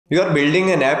You are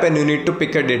building an app and you need to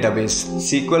pick a database,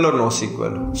 SQL or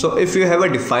NoSQL. So if you have a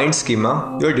defined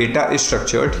schema, your data is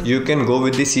structured, you can go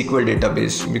with the SQL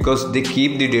database because they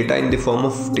keep the data in the form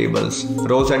of tables,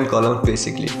 rows and columns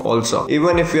basically. Also,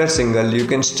 even if you are single, you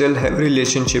can still have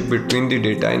relationship between the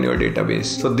data in your database.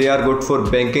 So they are good for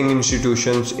banking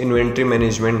institutions, inventory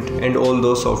management and all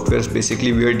those softwares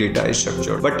basically where data is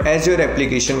structured. But as your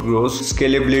application grows,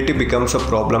 scalability becomes a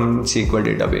problem in SQL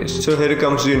database. So here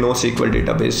comes the NoSQL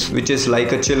database, which is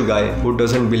like a chill guy who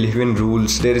doesn't believe in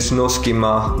rules. There is no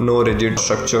schema, no rigid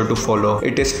structure to follow.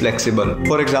 It is flexible.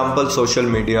 For example, social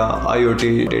media,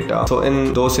 IoT data. So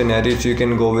in those scenarios, you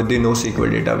can go with the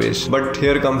NoSQL database. But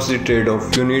here comes the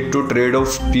trade-off. You need to trade off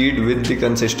speed with the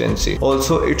consistency.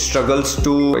 Also, it struggles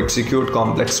to execute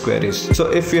complex queries. So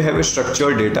if you have a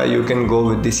structured data, you can go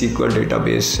with the SQL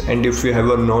database. And if you have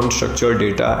a non-structured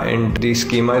data and the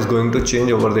schema is going to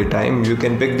change over the time, you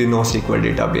can pick the NoSQL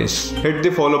database. Hit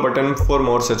the follow button for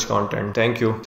more such content. Thank you.